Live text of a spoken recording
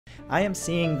I am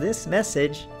seeing this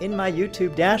message in my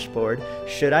YouTube dashboard.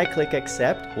 Should I click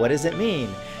accept? What does it mean?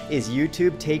 Is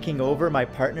YouTube taking over my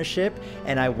partnership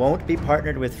and I won't be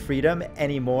partnered with Freedom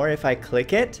anymore if I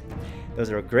click it? Those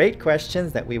are great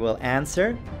questions that we will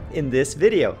answer in this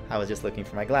video. I was just looking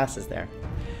for my glasses there.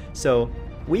 So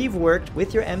we've worked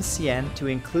with your MCN to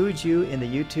include you in the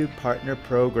YouTube Partner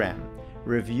Program.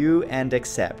 Review and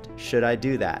accept. Should I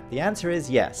do that? The answer is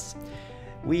yes.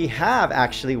 We have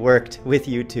actually worked with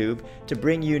YouTube to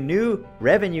bring you new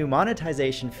revenue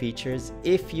monetization features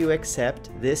if you accept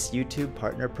this YouTube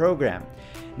Partner Program.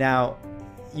 Now,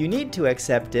 you need to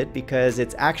accept it because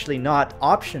it's actually not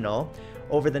optional.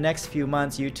 Over the next few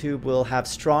months, YouTube will have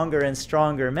stronger and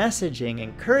stronger messaging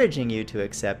encouraging you to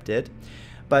accept it.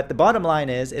 But the bottom line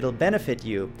is it'll benefit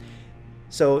you.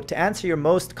 So to answer your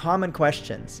most common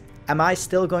questions, am I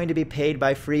still going to be paid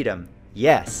by Freedom?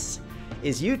 Yes.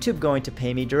 Is YouTube going to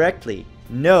pay me directly?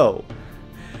 No.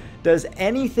 Does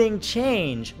anything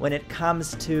change when it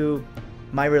comes to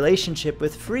my relationship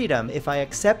with Freedom if I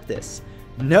accept this?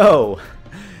 No.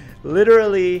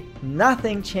 Literally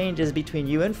nothing changes between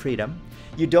you and Freedom.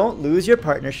 You don't lose your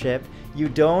partnership. You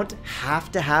don't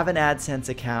have to have an AdSense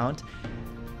account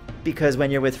because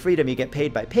when you're with Freedom you get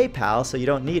paid by PayPal, so you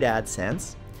don't need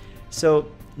AdSense.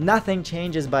 So nothing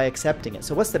changes by accepting it.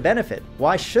 So what's the benefit?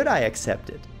 Why should I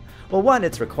accept it? Well, one,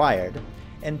 it's required,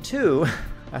 and two,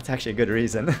 that's actually a good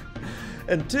reason,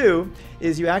 and two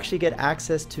is you actually get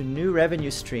access to new revenue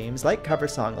streams like cover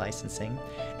song licensing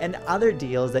and other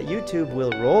deals that YouTube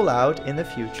will roll out in the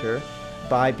future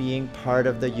by being part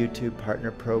of the YouTube Partner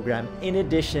Program, in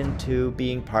addition to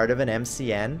being part of an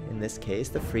MCN, in this case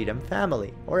the Freedom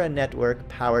family, or a network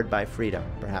powered by Freedom,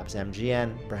 perhaps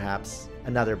MGN, perhaps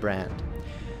another brand.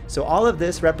 So all of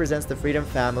this represents the Freedom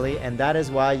family, and that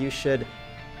is why you should,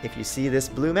 if you see this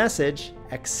blue message,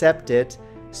 accept it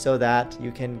so that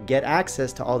you can get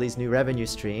access to all these new revenue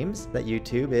streams that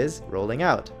YouTube is rolling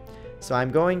out. So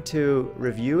I'm going to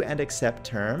review and accept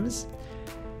terms.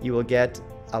 You will get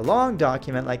a long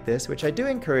document like this, which I do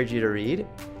encourage you to read,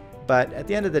 but at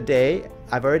the end of the day,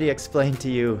 I've already explained to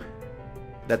you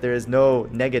that there is no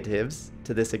negatives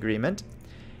to this agreement.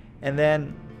 And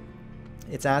then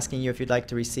it's asking you if you'd like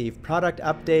to receive product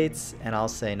updates, and I'll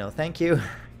say no thank you,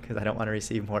 because I don't want to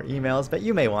receive more emails, but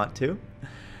you may want to.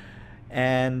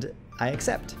 And I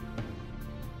accept.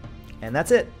 And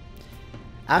that's it.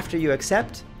 After you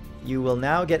accept, you will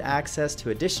now get access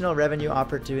to additional revenue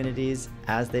opportunities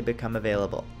as they become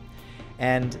available.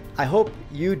 And I hope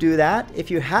you do that.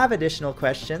 If you have additional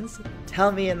questions,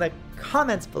 tell me in the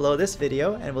comments below this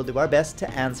video and we'll do our best to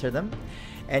answer them.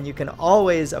 And you can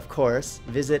always, of course,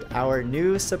 visit our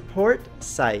new support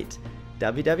site,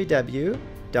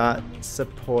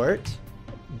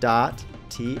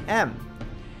 www.support.tm.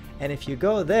 And if you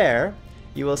go there,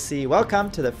 you will see welcome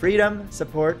to the Freedom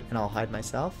Support, and I'll hide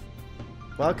myself.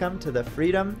 Welcome to the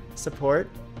Freedom Support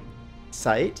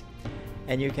site,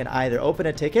 and you can either open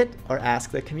a ticket or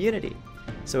ask the community.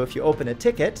 So if you open a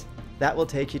ticket, that will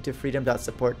take you to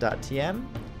freedom.support.tm,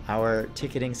 our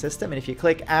ticketing system, and if you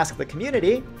click Ask the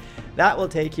Community, that will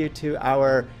take you to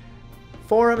our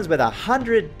forums with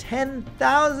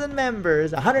 110,000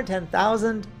 members,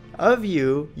 110,000 of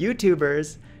you,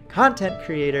 YouTubers, content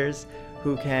creators,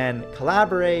 who can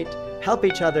collaborate, help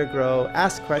each other grow,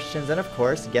 ask questions, and of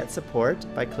course get support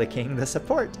by clicking the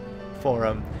support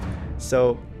forum.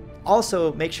 So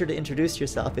also make sure to introduce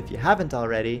yourself if you haven't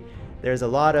already. There's a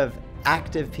lot of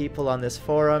active people on this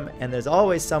forum and there's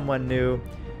always someone new.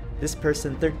 This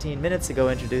person 13 minutes ago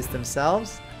introduced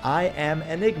themselves. I am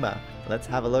Enigma. Let's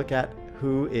have a look at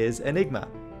who is Enigma.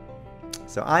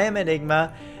 So I am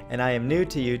Enigma and I am new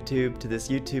to YouTube, to this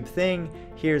YouTube thing.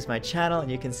 Here's my channel,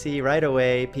 and you can see right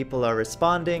away people are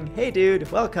responding. Hey dude,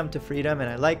 welcome to Freedom, and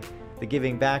I like the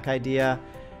giving back idea.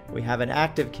 We have an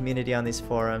active community on these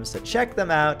forums, so check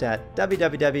them out at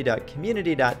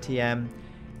www.community.tm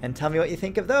and tell me what you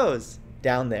think of those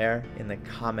down there in the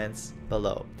comments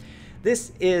below.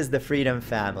 This is the Freedom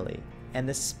family, and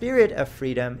the spirit of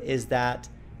Freedom is that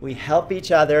we help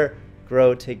each other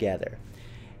grow together.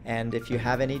 And if you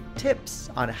have any tips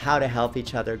on how to help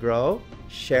each other grow,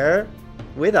 share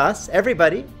with us,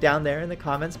 everybody, down there in the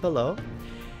comments below.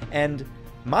 And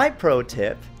my pro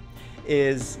tip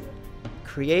is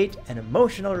create an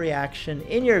emotional reaction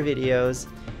in your videos,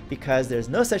 because there's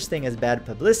no such thing as bad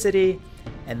publicity,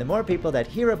 and the more people that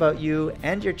hear about you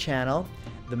and your channel,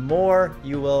 the more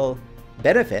you will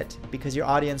benefit, because your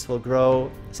audience will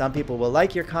grow. Some people will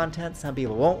like your content, some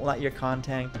people won't like your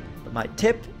content, but my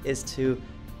tip is to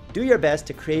do your best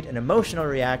to create an emotional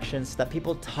reaction so that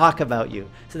people talk about you,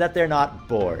 so that they're not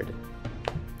bored.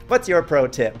 What's your pro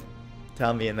tip?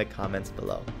 tell me in the comments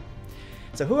below.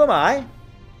 So who am I?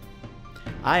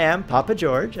 I am Papa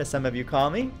George, as some of you call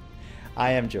me.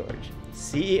 I am George,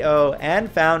 CEO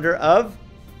and founder of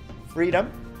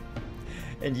Freedom.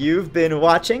 And you've been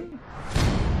watching.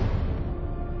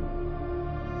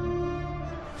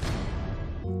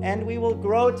 And we will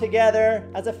grow together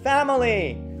as a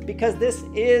family, because this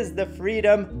is the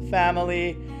Freedom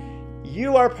family.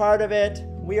 You are part of it,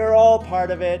 we are all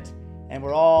part of it, and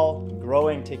we're all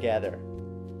growing together.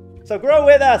 So grow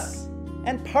with us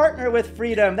and partner with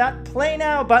Freedom. That Play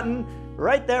Now button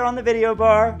right there on the video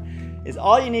bar is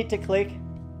all you need to click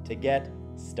to get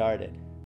started.